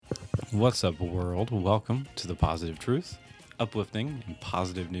What's up, world? Welcome to The Positive Truth, uplifting and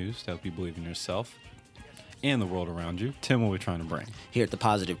positive news to help you believe in yourself and the world around you. Tim, what are we trying to bring? Here at The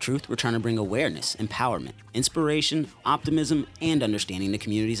Positive Truth, we're trying to bring awareness, empowerment, inspiration, optimism, and understanding to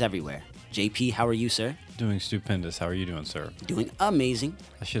communities everywhere. JP, how are you, sir? Doing stupendous. How are you doing, sir? Doing amazing.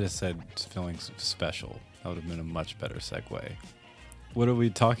 I should have said feeling special. That would have been a much better segue. What are we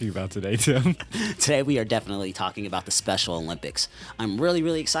talking about today, Tim? Today, we are definitely talking about the Special Olympics. I'm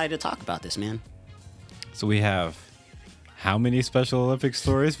really excited to talk about this, man. So we have how many Special Olympic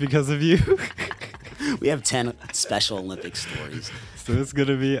stories because of you? We have 10 Special Olympic stories. So it's going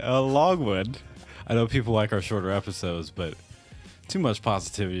to be a long one. I know people like our shorter episodes, but too much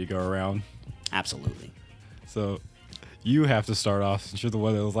positivity to go around. Absolutely. So you have to start off since you're the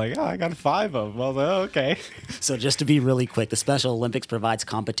one that was like, I got 5 of them. I was like, oh, okay. So just to be really quick, the Special Olympics provides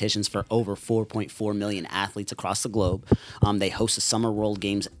competitions for over 4.4 million athletes across the globe. They host the Summer World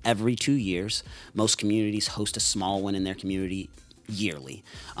Games every 2 years. Most communities host a small one in their community yearly.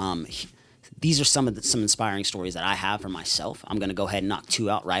 These are some inspiring stories that I have for myself. I'm going to go ahead and knock 2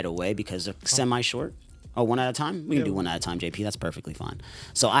 out right away because they're semi-short. Oh, one at a time? We can do one at a time, JP. That's perfectly fine.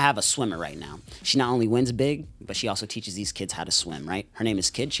 So I have a swimmer right now. She not only wins big, but she also teaches these kids how to swim, right? Her name is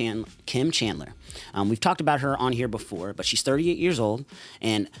Kim Chandler. We've talked about her on here before, but she's 38 years old.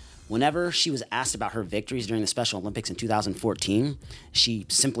 And whenever she was asked about her victories during the Special Olympics in 2014, she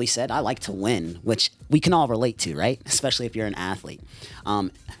simply said, I like to win, which we can all relate to, right? Especially if you're an athlete.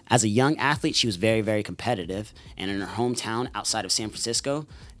 As a young athlete, she was very competitive. And in her hometown outside of San Francisco,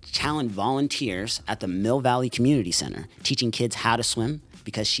 challenged volunteers at the Mill Valley Community Center, teaching kids how to swim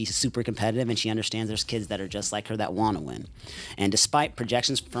because she's super competitive and she understands there's kids that are just like her that want to win. And despite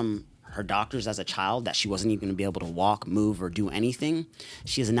projections from her doctors as a child that she wasn't even going to be able to walk, move, or do anything,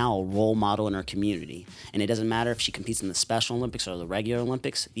 she is now a role model in her community. And it doesn't matter if she competes in the Special Olympics or the regular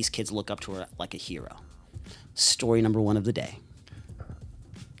Olympics, these kids look up to her like a hero. Story number 1 of the day.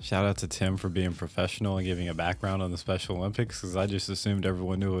 Shout out to Tim for being professional and giving a background on the Special Olympics because I just assumed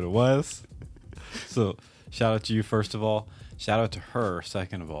everyone knew what it was. So shout out to you, first of all. Shout out to her,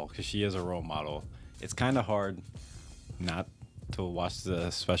 second of all, because she is a role model. It's kind of hard not to watch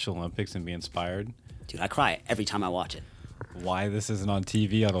the Special Olympics and be inspired. Dude, I cry every time I watch it. Why this isn't on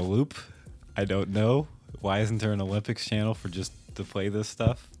TV on a loop, I don't know. Why isn't there an Olympics channel for just to play this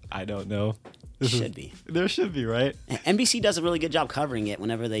stuff? I don't know. Should be. There should be, right? NBC does a really good job covering it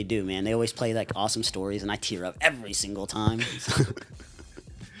whenever they do, man. They always play like awesome stories, and I tear up every single time.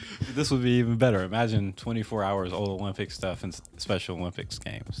 This would be even better. Imagine 24 hours old Olympic stuff and Special Olympics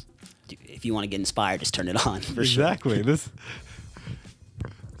games. Dude, if you want to get inspired, just turn it on for Exactly. sure.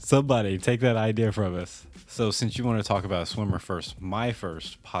 Somebody take that idea from us. So since you want to talk about a swimmer first, my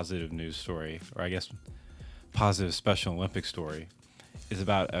first positive news story, or I guess positive Special Olympic story, is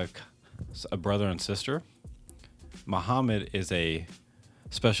about a brother and sister. Muhammad is a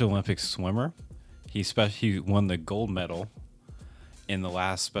Special Olympics swimmer. He won the gold medal in the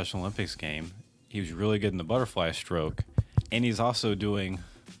last Special Olympics game. He was really good in the butterfly stroke, and he's also doing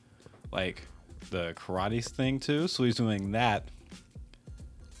like the karate thing too. So he's doing that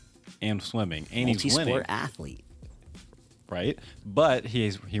and swimming, and he's winning. Multi-sport athlete, right? But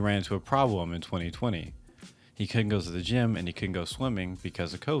he ran into a problem in 2020. He couldn't go to the gym and he couldn't go swimming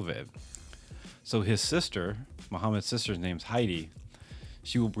because of COVID. So his sister, Muhammad's sister's name's Heidi,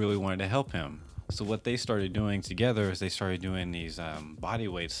 she really wanted to help him. So what they started doing together is they started doing these body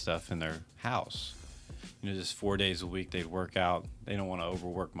weight stuff in their house. Just 4 days a week they'd work out. They don't want to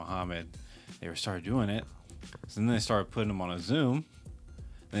overwork Muhammad. They started doing it. So then they started putting them on a Zoom.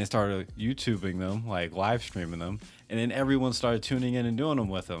 Then they started YouTubing them, like live streaming them. And then everyone started tuning in and doing them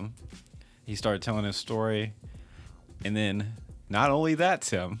with him. He started telling his story. And then not only that,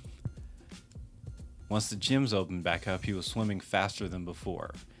 Tim, once the gyms opened back up, he was swimming faster than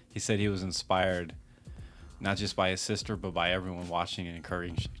before. He said he was inspired not just by his sister, but by everyone watching and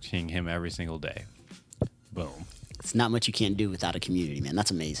encouraging him every single day. Boom. It's not much you can't do without a community, man.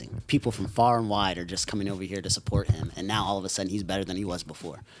 That's amazing. People from far and wide are just coming over here to support him, and now all of a sudden he's better than he was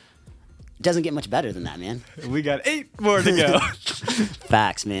before. It doesn't get much better than that, man. We got 8 more to go.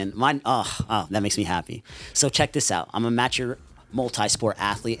 Facts, man. That makes me happy. So check this out. I'm a mature multi-sport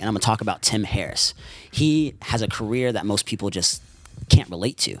athlete, and I'm going to talk about Tim Harris. He has a career that most people just can't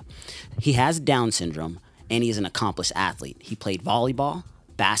relate to. He has Down syndrome, and he's an accomplished athlete. He played volleyball,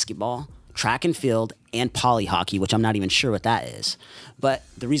 basketball, track and field, and poly hockey, which I'm not even sure what that is. But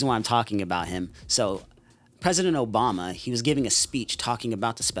the reason why I'm talking about him, so President Obama, he was giving a speech talking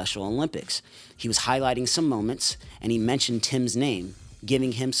about the Special Olympics. He was highlighting some moments, and he mentioned Tim's name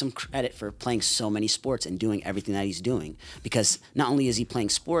giving him some credit for playing so many sports and doing everything that he's doing. Because not only is he playing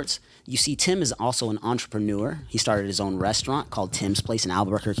sports, you see Tim is also an entrepreneur. He started his own restaurant called Tim's Place in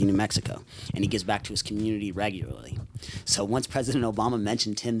Albuquerque, New Mexico, and he gives back to his community regularly. So once President Obama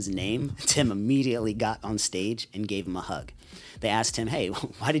mentioned Tim's name, Tim immediately got on stage and gave him a hug. They asked him, hey,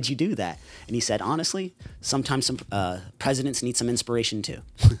 why did you do that? And he said, honestly, sometimes some presidents need some inspiration too.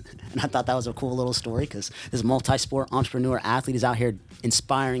 And I thought that was a cool little story because this multi-sport entrepreneur athlete is out here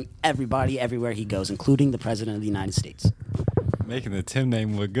inspiring everybody everywhere he goes, including the President of the United States. Making the Tim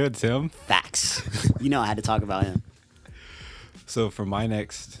name look good, Tim. Facts. You know I had to talk about him. So for my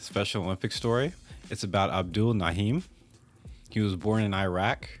next Special Olympics story, it's about Abdul Nahim. He was born in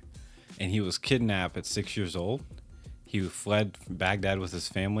Iraq, and he was kidnapped at 6 years old. He fled from Baghdad with his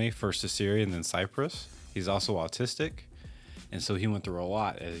family, first to Syria and then Cyprus. He's also autistic, and so he went through a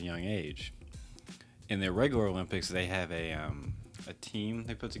lot at a young age. In the regular Olympics, they have a team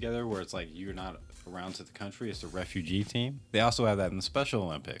they put together where it's like you're not around to the country. It's a refugee team. They also have that in the Special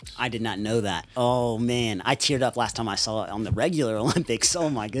Olympics. I did not know that. Oh, man. I teared up last time I saw it on the regular Olympics. Oh,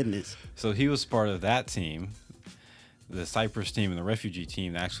 my goodness. So he was part of that team. The Cyprus team and the refugee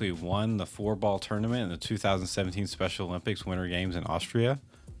team actually won the 4-ball tournament in the 2017 Special Olympics Winter Games in Austria.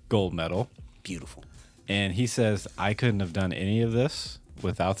 Gold medal. Beautiful. And he says, I couldn't have done any of this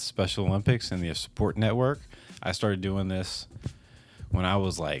without the Special Olympics and the support network. I started doing this when I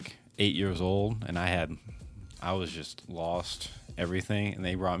was like 8 years old, and I was just lost everything. And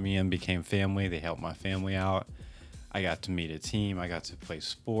they brought me in, became family. They helped my family out. I got to meet a team. I got to play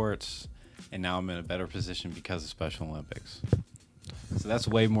sports. And now I'm in a better position because of Special Olympics. So that's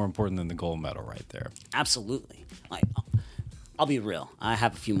way more important than the gold medal right there. Absolutely. Like, I'll be real. I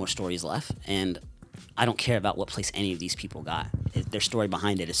have a few more stories left, and I don't care about what place any of these people got. Their story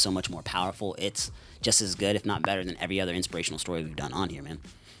behind it is so much more powerful. It's just as good, if not better, than every other inspirational story we've done on here, man.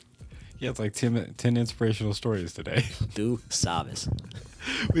 Yeah, it's like 10 inspirational stories today. Du sabes.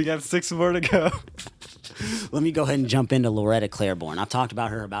 We got 6 more to go. Let me go ahead and jump into Loretta Claiborne. I've talked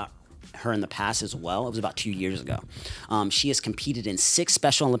about her in the past as well. It was about 2 years ago. She has competed in 6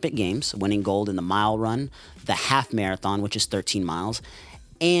 Special Olympic Games, winning gold in the mile run, the half marathon, which is 13 miles,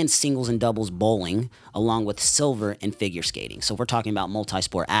 and singles and doubles bowling, along with silver in figure skating. So if we're talking about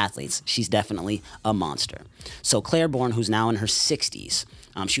multi-sport athletes, she's definitely a monster. So Claiborne, who's now in her 60s,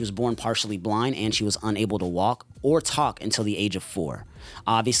 she was born partially blind and she was unable to walk or talk until the age of 4.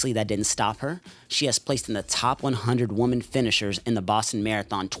 Obviously, that didn't stop her. She has placed in the top 100 women finishers in the Boston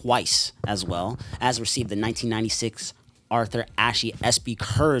Marathon twice, as well as received the 1996 Arthur Ashe ESPY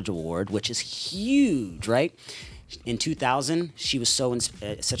Courage Award, which is huge, right? In 2000, she was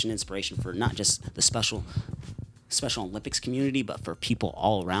such an inspiration for not just the Special Olympics community, but for people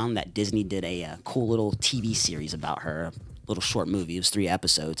all around, that Disney did a cool little TV series about her, little short movie. It was 3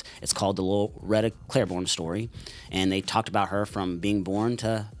 episodes. It's called The Loretta Claiborne Story, and they talked about her from being born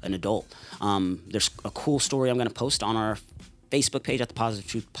to an adult. There's a cool story I'm going to post on our Facebook page at the Positive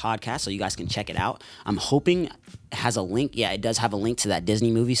Truth Podcast, so you guys can check it out. I'm hoping it has a link. Yeah, it does have a link to that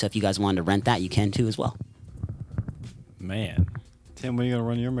Disney movie, so if you guys wanted to rent that, you can too as well. Man. Tim, when are you going to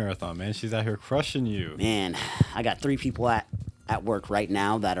run your marathon, man? She's out here crushing you. Man, I got 3 people at work right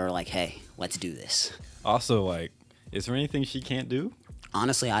now that are like, hey, let's do this. Also, like, is there anything she can't do?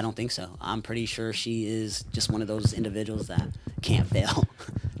 Honestly, I don't think so. I'm pretty sure she is just one of those individuals that can't fail,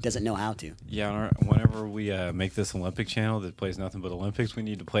 doesn't know how to. Yeah, whenever we make this Olympic channel that plays nothing but Olympics, we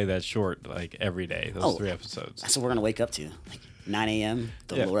need to play that short, like, every day, those 3 episodes. That's what we're going to wake up to. Like 9 a.m.,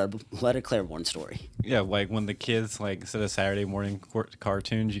 the Loretta Claiborne story. Yeah, like when the kids, like, instead of Saturday morning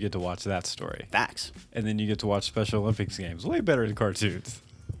cartoons, you get to watch that story. Facts. And then you get to watch Special Olympics games. Way better than cartoons.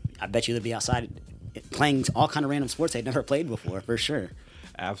 I bet you they'd be outside playing all kind of random sports they'd never played before, for sure.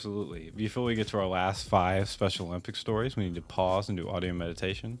 Absolutely. Before we get to our last 5 Special Olympic stories, we need to pause and do audio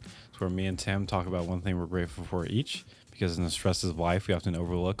meditation. It's where me and Tim talk about one thing we're grateful for each, because in the stresses of life, we often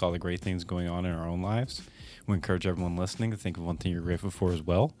overlook all the great things going on in our own lives. We encourage everyone listening to think of one thing you're grateful for as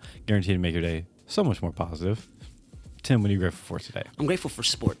well, guaranteed to make your day so much more positive. Tim, what are you grateful for today? I'm grateful for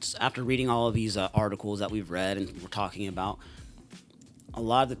sports. After reading all of these articles that we've read and we're talking about, a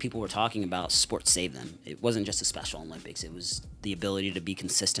lot of the people were talking about sports saved them. It wasn't just the Special Olympics. It was the ability to be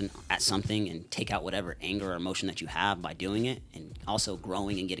consistent at something and take out whatever anger or emotion that you have by doing it, and also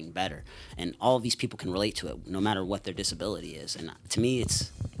growing and getting better. And all of these people can relate to it, no matter what their disability is. And to me,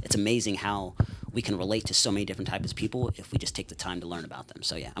 it's amazing how we can relate to so many different types of people if we just take the time to learn about them.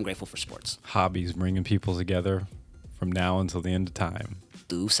 So yeah, I'm grateful for sports. Hobbies bringing people together from now until the end of time.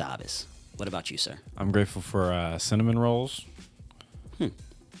 Du sabes. What about you, sir? I'm grateful for cinnamon rolls.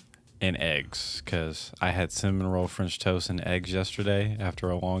 And eggs, because I had cinnamon roll French toast and eggs yesterday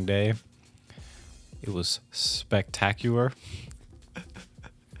after a long day. It was spectacular.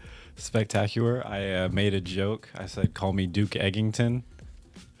 Spectacular. I made a joke. I said, call me Duke Eggington.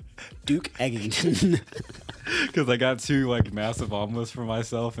 Duke Eggington. Because I got 2 like massive omelets for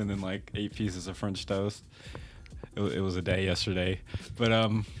myself and then like 8 pieces of French toast. It was a day yesterday. But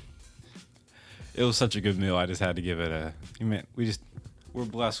it was such a good meal. I just had to give it a... We're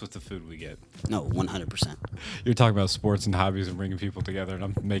blessed with the food we get. No, 100%. You're talking about sports and hobbies and bringing people together, and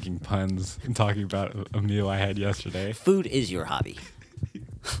I'm making puns and talking about a meal I had yesterday. Food is your hobby.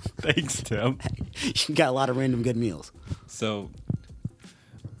 Thanks, Tim. You got a lot of random good meals. So,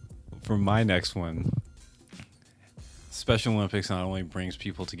 for my next one, Special Olympics not only brings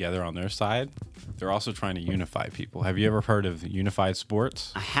people together on their side, they're also trying to unify people. Have you ever heard of unified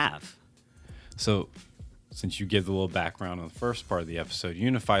sports? I have. So, since you give the little background on the first part of the episode,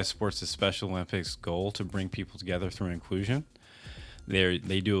 Unified Sports is Special Olympics' goal to bring people together through inclusion.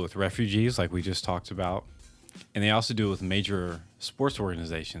 They do it with refugees, like we just talked about, and they also do it with major sports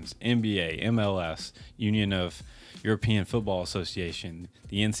organizations, NBA, MLS, Union of European Football Association,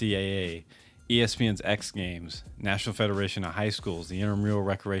 the NCAA, ESPN's X Games, National Federation of High Schools, the Intramural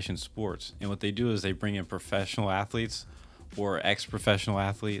Recreation Sports. And what they do is they bring in professional athletes or ex-professional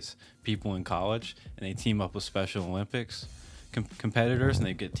athletes, people in college, and they team up with Special Olympics competitors, and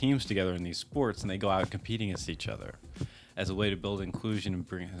they get teams together in these sports, and they go out competing against each other as a way to build inclusion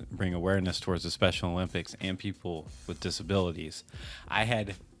and bring awareness towards the Special Olympics and people with disabilities. I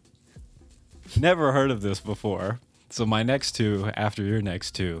had never heard of this before, so my next 2, after your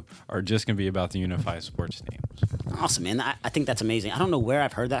next 2, are just going to be about the unified sports teams. Awesome, man. I think that's amazing. I don't know where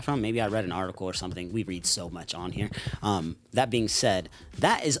I've heard that from. Maybe I read an article or something. We read so much on here. That being said,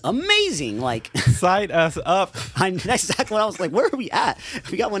 that is amazing. Like, Sign us up. that's exactly what I was like. Where are we at?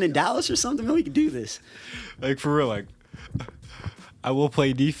 If we got one in Dallas or something, maybe we could do this. Like, for real, like, I will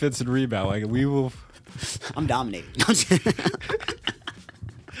play defense and rebound. Like, we will... I'm dominating.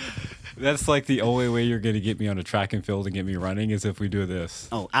 That's like the only way you're going to get me on a track and field and get me running is if we do this.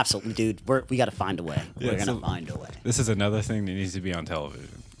 Oh, absolutely, dude. We got to find a way. Yeah, We're going to find a way. This is another thing that needs to be on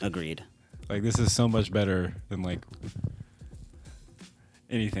television. Agreed. Like, this is so much better than, like,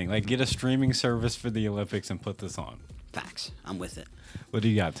 anything. Like, get a streaming service for the Olympics and put this on. Facts. I'm with it. What do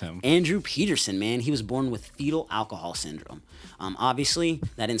you got, Tim? Andrew Peterson, man, he was born with fetal alcohol syndrome. Obviously,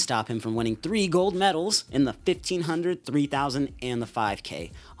 that didn't stop him from winning 3 gold medals in the 1500, 3000, and the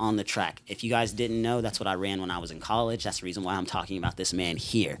 5K on the track. If you guys didn't know, that's what I ran when I was in college. That's the reason why I'm talking about this man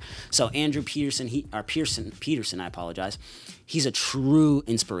here. So Andrew Peterson, Peterson, I apologize. He's a true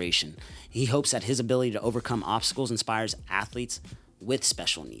inspiration. He hopes that his ability to overcome obstacles inspires athletes with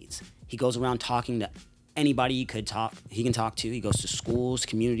special needs. He goes around talking to anybody he can talk to. He goes to schools,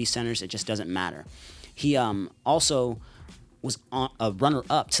 community centers. It just doesn't matter. He also was a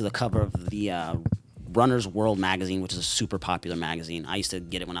runner-up to the cover of the Runner's World magazine, which is a super popular magazine. I used to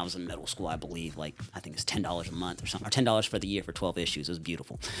get it when I was in middle school, I believe. Like, I think it's $10 a month or something, or $10 for the year for 12 issues. It was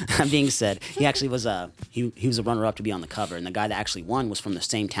beautiful. That being said, he actually was he was a runner-up to be on the cover, and the guy that actually won was from the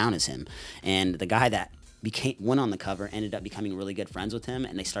same town as him. And the guy that went on the cover, ended up becoming really good friends with him,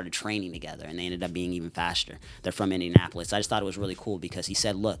 and they started training together, and they ended up being even faster. They're from Indianapolis. I just thought it was really cool because he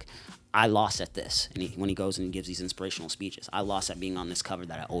said, look, I lost at this. And when he goes and gives these inspirational speeches, I lost at being on this cover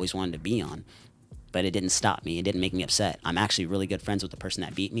that I always wanted to be on, but it didn't stop me. It didn't make me upset. I'm actually really good friends with the person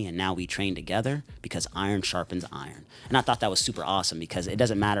that beat me, and now we train together because iron sharpens iron. And I thought that was super awesome because it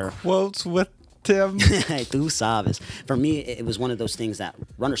doesn't matter. Quotes with Tim. Tu sabes. For me, it was one of those things that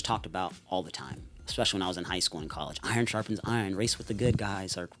runners talked about all the time, especially when I was in high school and college. Iron sharpens iron, race with the good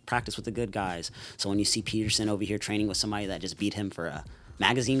guys, or practice with the good guys. So when you see Peterson over here training with somebody that just beat him for a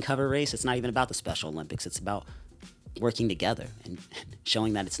magazine cover race, it's not even about the Special Olympics. It's about working together and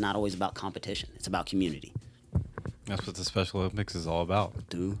showing that it's not always about competition. It's about community. That's what the Special Olympics is all about.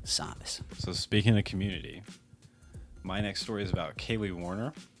 Tu sabes. So speaking of community, my next story is about Kaylee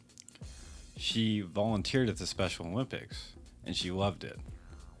Warner. She volunteered at the Special Olympics, and she loved it.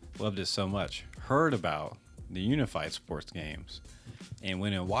 Loved it so much. Heard about the Unified Sports Games, and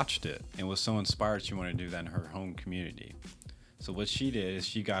went and watched it, and was so inspired she wanted to do that in her home community. So what she did is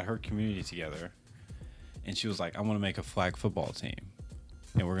she got her community together, and she was like, I want to make a flag football team,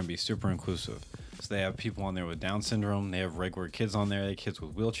 and we're going to be super inclusive. So they have people on there with Down syndrome, they have regular kids on there, they have kids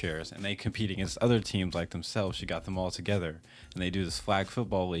with wheelchairs, and they compete against other teams like themselves. She got them all together, and they do this flag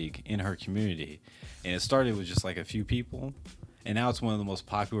football league in her community. And it started with just like a few people, and now it's one of the most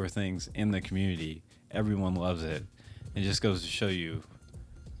popular things in the community. Everyone loves it. It just goes to show you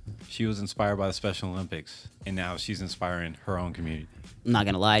She was inspired by the Special Olympics, and now she's inspiring her own community. I'm not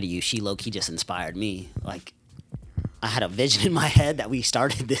gonna lie to you, she low-key just inspired me. Like, I had a vision in my head that we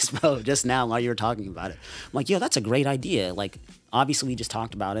started this, bro, just now while you were talking about it. I'm like, yo, that's a great idea. Like, obviously we just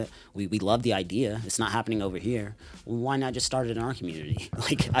talked about it. We love the idea. It's not happening over here. Well, why not just start it in our community?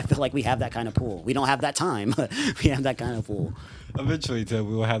 Like, I feel like we have that kind of pool. We don't have that time, but we have that kind of pool. Eventually, Tim,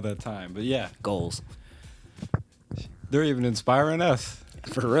 we will have that time. But yeah, Goals. they're even inspiring us.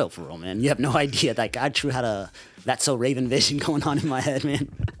 For real, man. You have no idea. Like, I truly had a That's So Raven vision going on in my head, man.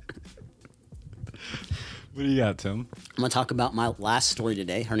 What do you got, Tim? I'm going to talk about my last story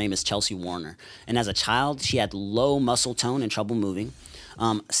today. Her name is Chelsea Warner. And as a child, she had low muscle tone and trouble moving.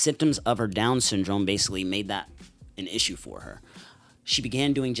 Symptoms of her Down syndrome basically made that an issue for her. She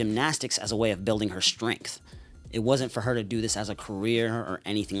began doing gymnastics as a way of building her strength. It wasn't for her to do this as a career or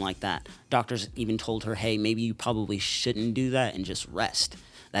anything like that. Doctors even told her, hey, maybe you probably shouldn't do that and just rest.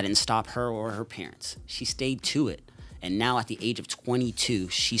 That didn't stop her or her parents. She stayed to it. And now at the age of 22,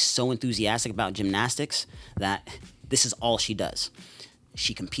 she's so enthusiastic about gymnastics that this is all she does.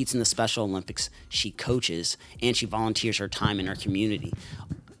 She competes in the Special Olympics, she coaches, and she volunteers her time in her community.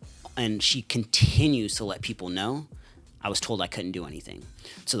 And she continues to let people know, I was told I couldn't do anything.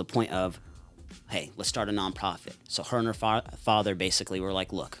 To the point of, hey, let's start a nonprofit. So her and her father basically were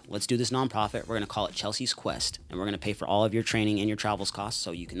like, look, let's do this nonprofit. We're going to call it Chelsea's Quest, and we're going to pay for all of your training and your travels costs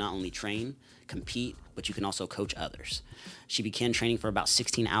so you can not only train, compete, but you can also coach others. She began training for about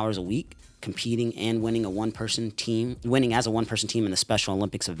 16 hours a week, competing and winning as a one-person team in the Special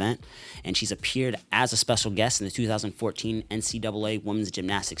Olympics event, and she's appeared as a special guest in the 2014 NCAA Women's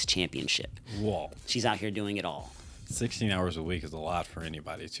Gymnastics Championship. Whoa. She's out here doing it all. 16 hours a week is a lot for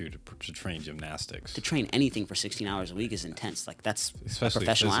anybody, too, to train gymnastics. To train anything for 16 hours a week is intense. Like, that's Especially a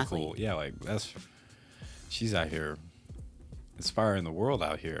professional physical. athlete. Yeah, like, she's out here inspiring the world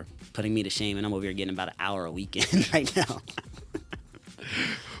out here. Putting me to shame, and I'm over here getting about an hour a weekend right now.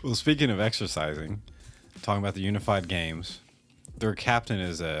 Well, speaking of exercising, talking about the Unified Games, their captain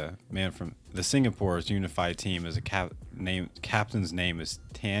is a man from the Singapore's Unified team. Is captain's name is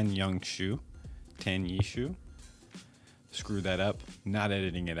Tan Yee-Shu. Screwed that up, not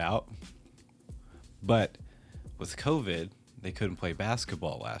editing it out. But with COVID, they couldn't play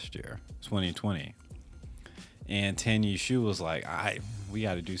basketball last year, 2020. And Tan Yee-Shu was like, we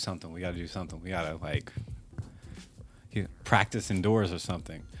got to do something. We got to, practice indoors or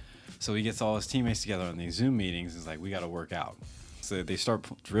something. So he gets all his teammates together on these Zoom meetings. He's like, we got to work out. So they start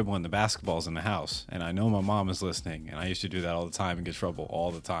dribbling the basketballs in the house. And I know my mom is listening, and I used to do that all the time and get trouble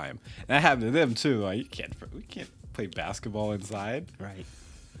all the time. And that happened to them, too. Like, we can't play basketball inside. Right.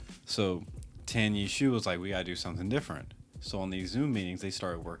 So Tan Yee-Shu was like, we got to do something different. So on these Zoom meetings, they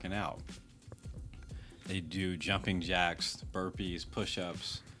started working out. They do jumping jacks, burpees,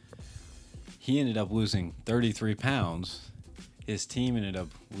 push-ups. He ended up losing 33 pounds. His team ended up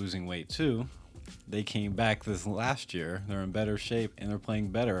losing weight too. They came back this last year. They're in better shape and they're playing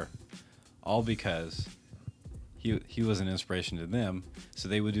better. All because he was an inspiration to them. So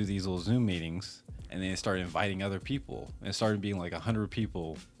they would do these little Zoom meetings and they started inviting other people. And it started being like 100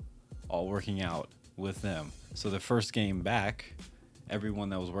 people all working out with them. So the first game back, everyone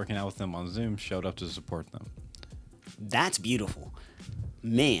that was working out with them on Zoom showed up to support them. That's beautiful.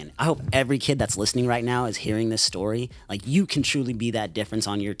 Man, I hope every kid that's listening right now is hearing this story. Like, you can truly be that difference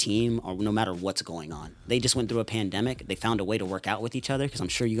on your team or no matter what's going on. They just went through a pandemic. They found a way to work out with each other because I'm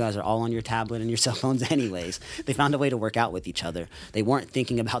sure you guys are all on your tablet and your cell phones anyways. They found a way to work out with each other. They weren't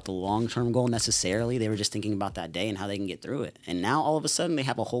thinking about the long-term goal necessarily. They were just thinking about that day and how they can get through it. And now all of a sudden they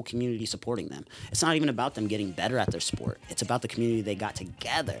have a whole community supporting them. It's not even about them getting better at their sport. It's about the community they got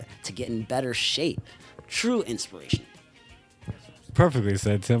together to get in better shape. True inspiration. Perfectly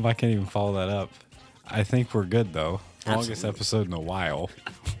said, Tim. I can't even follow that up. I think we're good, though. Longest episode in a while.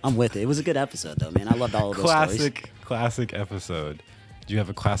 I'm with it. It was a good episode, though, man. I loved all of those stories. Classic episode. Do you have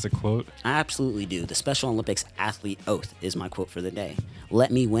a classic quote? I absolutely do. The Special Olympics athlete oath is my quote for the day.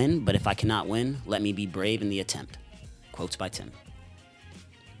 Let me win, but if I cannot win, let me be brave in the attempt. Quotes by Tim.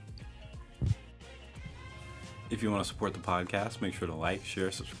 If you want to support the podcast, make sure to like,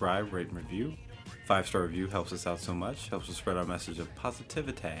 share, subscribe, rate, and review. 5-star review helps us out so much, helps us spread our message of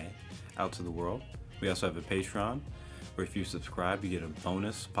positivity out to the world. We also have a Patreon, where if you subscribe, you get a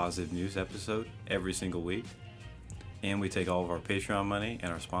bonus positive news episode every single week. And we take all of our Patreon money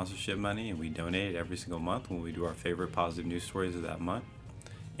and our sponsorship money, and we donate it every single month when we do our favorite positive news stories of that month.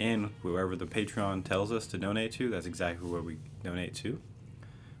 And whoever the Patreon tells us to donate to, that's exactly where we donate to.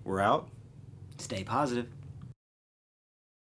 We're out. Stay positive.